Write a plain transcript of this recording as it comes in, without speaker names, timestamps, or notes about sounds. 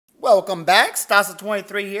Welcome back.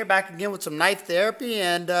 Ausus23 here, back again with some knife therapy.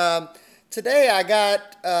 And today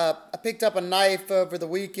I picked up a knife over the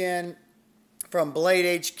weekend from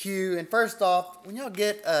Blade HQ. And first off, when y'all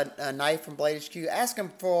get a knife from Blade HQ, ask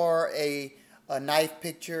them for a knife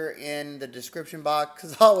picture in the description box,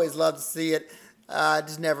 because I always love to see it. I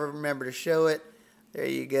just never remember to show it. There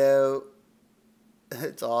you go.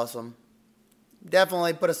 It's awesome.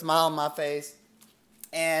 Definitely put a smile on my face.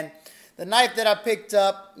 And the knife that I picked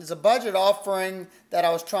up is a budget offering that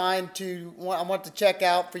I was I want to check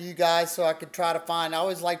out for you guys, so I could try to find. I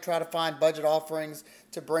always try to find budget offerings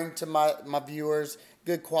to bring to my viewers,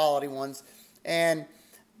 good quality ones. And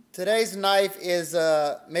today's knife is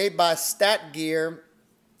made by StatGear,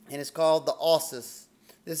 and it's called the Ausus.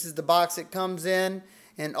 This is the box it comes in.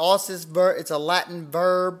 And Ausus, it's a Latin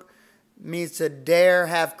verb, means to dare,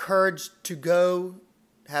 have courage to go,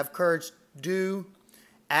 have courage to do.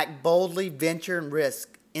 Act boldly, venture, and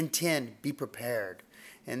risk. Intend, be prepared.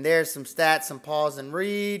 And there's some stats, some pause and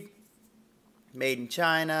read. Made in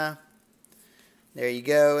China. There you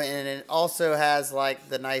go. And it also has like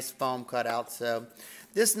the nice foam cutout. So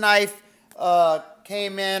this knife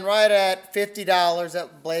came in right at $50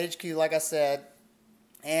 at Blade HQ, like I said.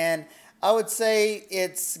 And I would say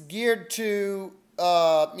it's geared to,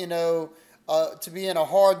 to be in a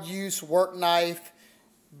hard use work knife.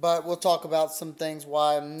 But we'll talk about some things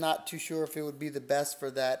why I'm not too sure if it would be the best for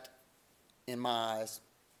that in my eyes.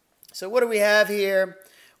 So what do we have here?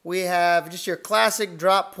 We have just your classic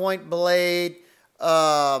drop point blade,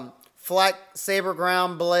 flat saber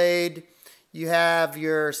ground blade. You have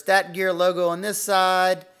your StatGear logo on this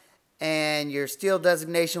side and your steel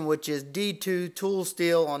designation, which is D2 tool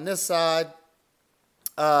steel on this side.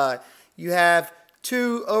 You have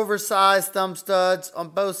two oversized thumb studs on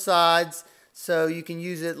both sides, so you can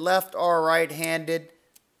use it left or right-handed.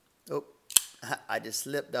 Oh, I just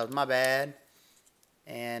slipped. That was my bad.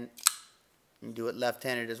 And you can do it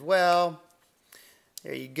left-handed as well.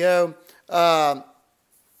 There you go.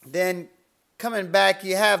 Then coming back,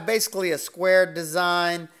 you have basically a square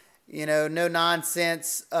design. You know, no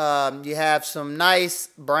nonsense. You have some nice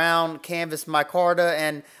brown canvas micarta,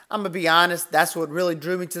 and I'm going to be honest, that's what really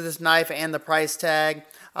drew me to this knife and the price tag.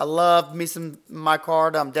 I love me some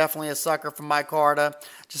micarta. I'm definitely a sucker for micarta.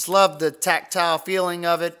 Just love the tactile feeling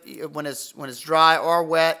of it when it's dry or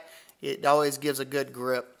wet. It always gives a good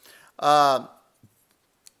grip. Going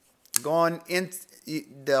in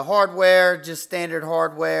the hardware, just standard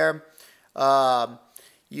hardware.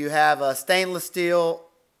 You have a stainless steel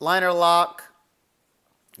liner lock.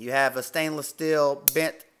 You have a stainless steel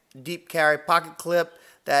bent deep carry pocket clip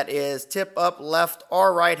that is tip up left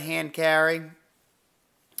or right hand carry.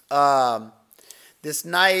 This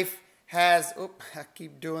knife has, I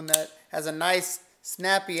keep doing that, has a nice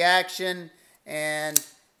snappy action, and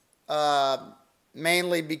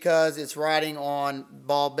mainly because it's riding on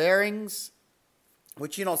ball bearings,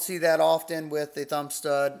 which you don't see that often with the thumb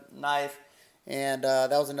stud knife, and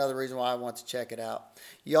that was another reason why I want to check it out.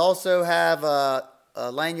 You also have a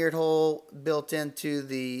lanyard hole built into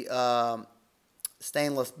the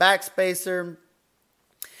stainless back spacer,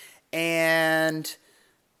 and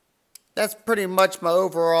that's pretty much my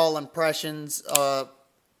overall impressions of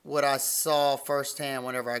what I saw firsthand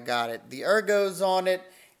whenever I got it. The ergos on it,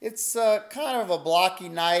 it's kind of a blocky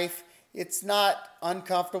knife. It's not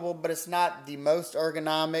uncomfortable, but it's not the most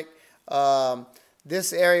ergonomic.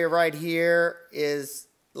 This area right here is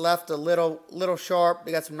left a little sharp.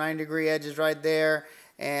 They got some 90-degree edges right there,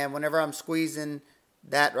 and whenever I'm squeezing,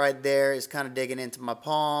 that right there is kind of digging into my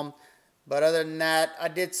palm. But other than that, I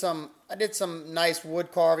did some nice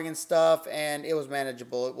wood carving and stuff, and it was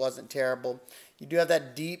manageable. It wasn't terrible. You do have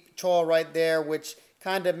that deep choil right there, which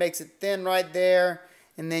kind of makes it thin right there.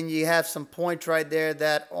 And then you have some points right there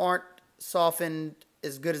that aren't softened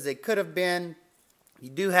as good as they could have been. You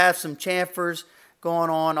do have some chamfers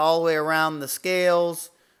going on all the way around the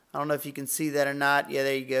scales. I don't know if you can see that or not. Yeah,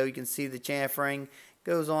 there you go. You can see the chamfering. It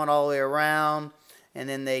goes on all the way around. And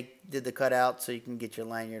then they did the cutout so you can get your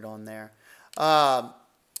lanyard on there.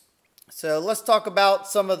 So let's talk about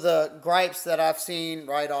some of the gripes that I've seen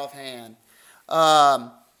right offhand.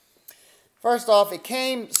 First off, it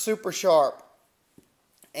came super sharp.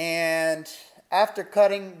 And after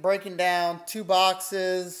breaking down 2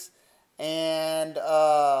 boxes, and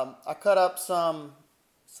I cut up some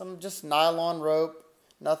just nylon rope,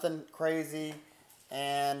 nothing crazy,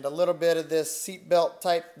 and a little bit of this seatbelt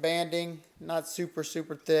type banding, not super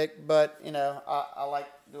thick, but you know, I like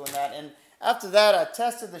doing that. And after that, I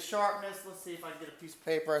tested the sharpness. Let's see if I can get a piece of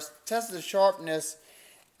paper. I tested the sharpness,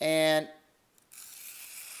 and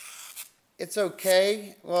it's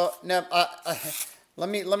okay. Well, no,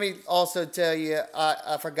 let me also tell you,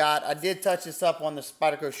 I forgot, I did touch this up on the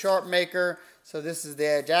Spyderco Sharp Maker. So this is the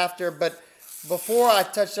edge after, but before I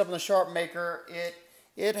touched up on the Sharp Maker,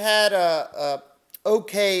 it had a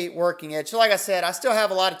okay working edge. So like I said, I still have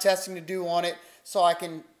a lot of testing to do on it, so I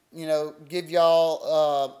can, you know, give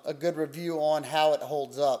y'all a good review on how it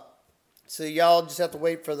holds up. So y'all just have to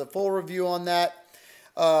wait for the full review on that.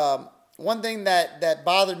 One thing that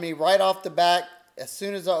bothered me right off the bat, as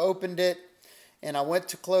soon as I opened it and I went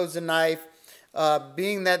to close the knife,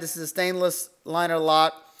 being that this is a stainless liner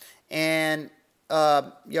lock, and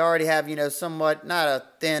you already have, you know, somewhat, not a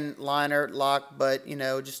thin liner lock, but, you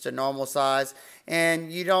know, just a normal size,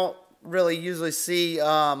 and you don't really usually see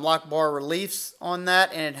lock bar reliefs on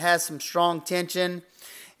that, and it has some strong tension,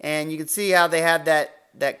 and you can see how they have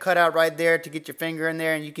that cutout right there to get your finger in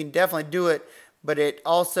there, and you can definitely do it, but it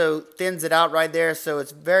also thins it out right there, so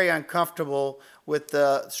it's very uncomfortable with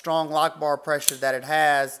the strong lock bar pressure that it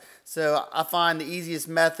has. So I find the easiest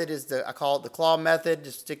method is I call it the claw method.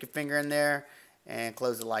 Just stick your finger in there and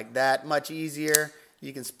close it like that. Much easier.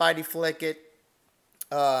 You can spidey flick it,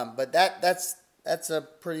 but that's a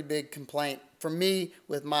pretty big complaint for me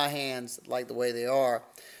with my hands, like the way they are.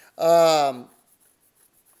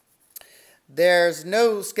 There's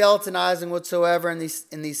no skeletonizing whatsoever in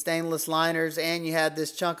these stainless liners, and you have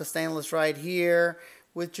this chunk of stainless right here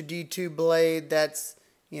with your D2 blade. That's,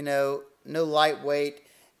 you know, no lightweight.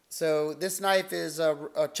 So this knife is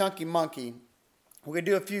a chunky monkey. We're going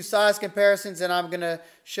to do a few size comparisons, and I'm going to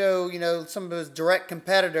show, you know, some of his direct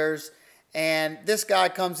competitors. And this guy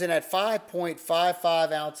comes in at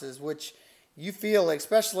 5.55 ounces, which you feel,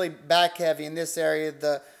 especially back heavy in this area.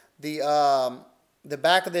 The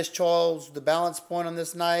back of this choils the balance point on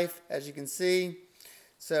this knife, as you can see.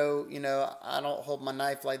 So, you know, I don't hold my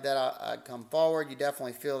knife like that. I come forward. You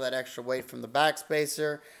definitely feel that extra weight from the back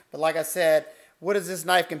spacer. But like I said, what is this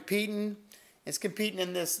knife competing? It's competing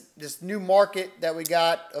in this new market that we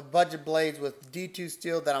got of budget blades with D2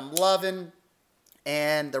 steel that I'm loving.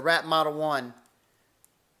 And the Rat Model 1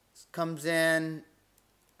 comes in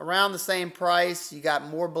around the same price. You got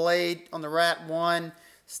more blade on the Rat 1,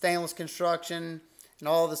 stainless construction, and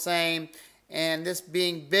all the same. And this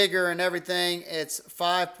being bigger and everything, it's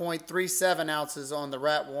 5.37 ounces on the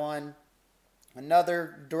Rat 1.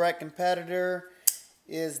 Another direct competitor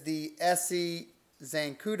is the SE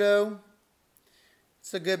Zancudo.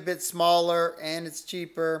 It's a good bit smaller and it's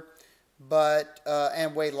cheaper, but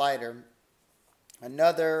and way lighter.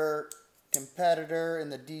 Another competitor in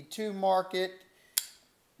the D2 market,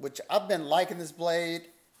 which I've been liking this blade.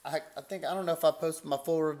 I don't know if I posted my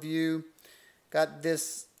full review. Got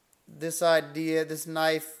this idea, this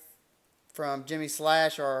knife from Jimmy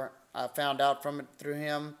Slash, or I found out from it through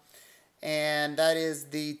him. And that is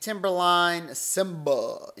the Timberline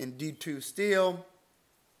Simba in D2 steel.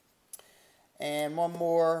 And one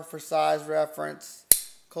more for size reference.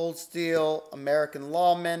 Cold Steel, American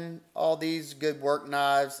Lawman. All these good work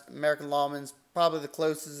knives. American Lawman's probably the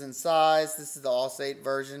closest in size. This is the Ausus 8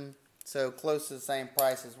 version, so close to the same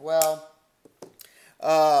price as well.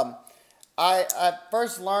 I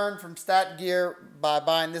first learned from StatGear by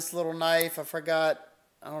buying this little knife. I forgot,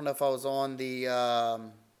 I don't know if I was on the,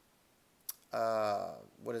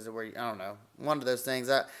 what is it, where you, I don't know, one of those things.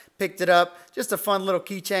 I picked it up, just a fun little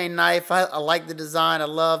keychain knife. I like the design. I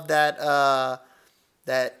love that,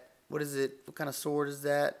 what is it, what kind of sword is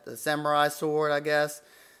that? The samurai sword, I guess.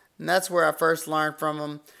 And that's where I first learned from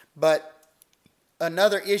them. But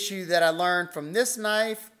another issue that I learned from this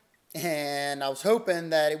knife, and I was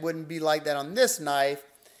hoping that it wouldn't be like that on this knife,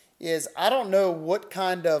 is I don't know what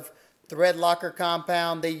kind of thread locker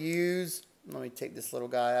compound they use. Let me take this little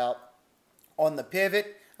guy out. On the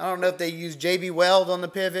pivot, I don't know if they use JB Weld on the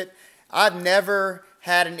pivot. I've never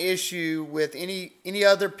had an issue with any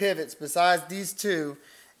other pivots besides these two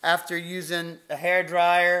after using a hair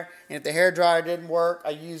dryer. And if the hair dryer didn't work,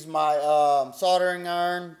 I used my soldering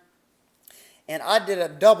iron. And I did a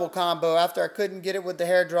double combo. After I couldn't get it with the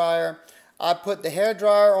hair dryer, I put the hair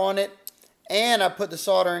dryer on it and I put the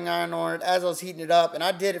soldering iron on it as I was heating it up. And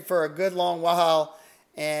I did it for a good long while,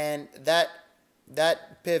 and that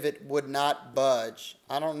pivot would not budge.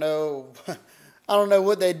 I don't know I don't know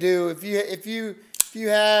what they do. If you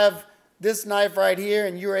have this knife right here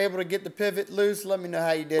and you were able to get the pivot loose, let me know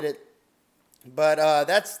how you did it. But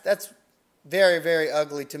that's very, very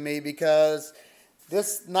ugly to me, because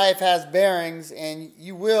this knife has bearings, and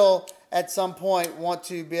you will at some point want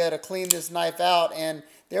to be able to clean this knife out. And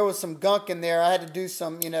there was some gunk in there. I had to do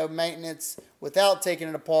some, maintenance without taking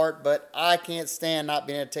it apart, but I can't stand not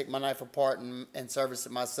being able to take my knife apart and service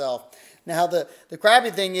it myself. Now the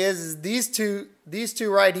crappy thing is these two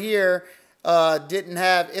right here, didn't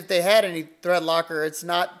have, if they had any thread locker, it's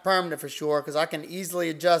not permanent for sure because I can easily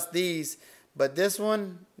adjust these. But this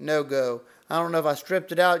one, no go. I don't know if I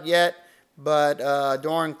stripped it out yet, but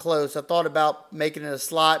darn close. I thought about making it a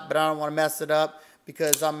slot, but I don't want to mess it up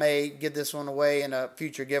because I may give this one away in a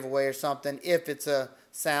future giveaway or something if it's a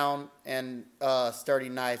sound and sturdy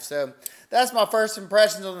knife. So that's my first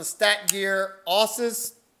impressions on the StatGear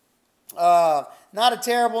Ausus. Not a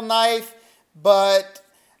terrible knife, but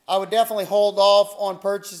I would definitely hold off on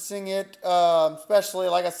purchasing it, especially,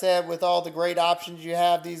 like I said, with all the great options you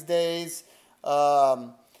have these days.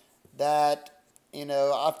 You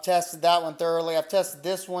know, I've tested that one thoroughly. I've tested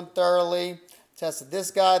this one thoroughly. Tested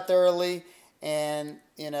this guy thoroughly. And,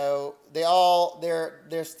 you know,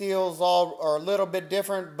 their steels all are a little bit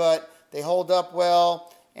different, but they hold up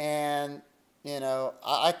well. And, you know,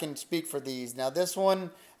 I can speak for these. Now, this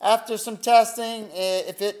one, after some testing,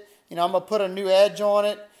 if it, you know, I'm going to put a new edge on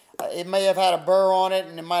it. It may have had a burr on it,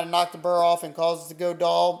 and it might have knocked the burr off and caused it to go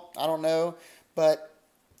dull. I don't know. But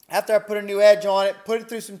after I put a new edge on it, put it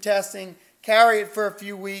through some testing, carry it for a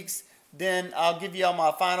few weeks, then I'll give you all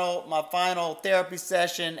my final therapy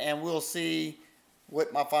session, and we'll see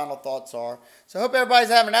what my final thoughts are. So I hope everybody's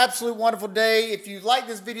having an absolute wonderful day. If you like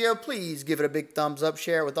this video, please give it a big thumbs up.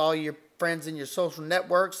 Share it with all your friends in your social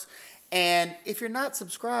networks. And if you're not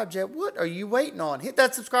subscribed yet, what are you waiting on? Hit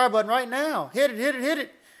that subscribe button right now. Hit it, hit it, hit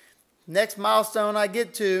it. Next milestone I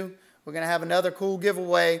get to, we're going to have another cool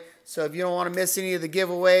giveaway. So if you don't want to miss any of the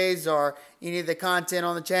giveaways or any of the content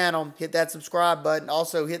on the channel, hit that subscribe button.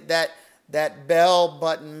 Also hit that bell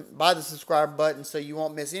button by the subscribe button so you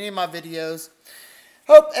won't miss any of my videos.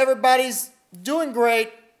 Hope everybody's doing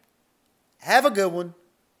great. Have a good one.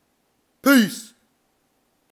 Peace.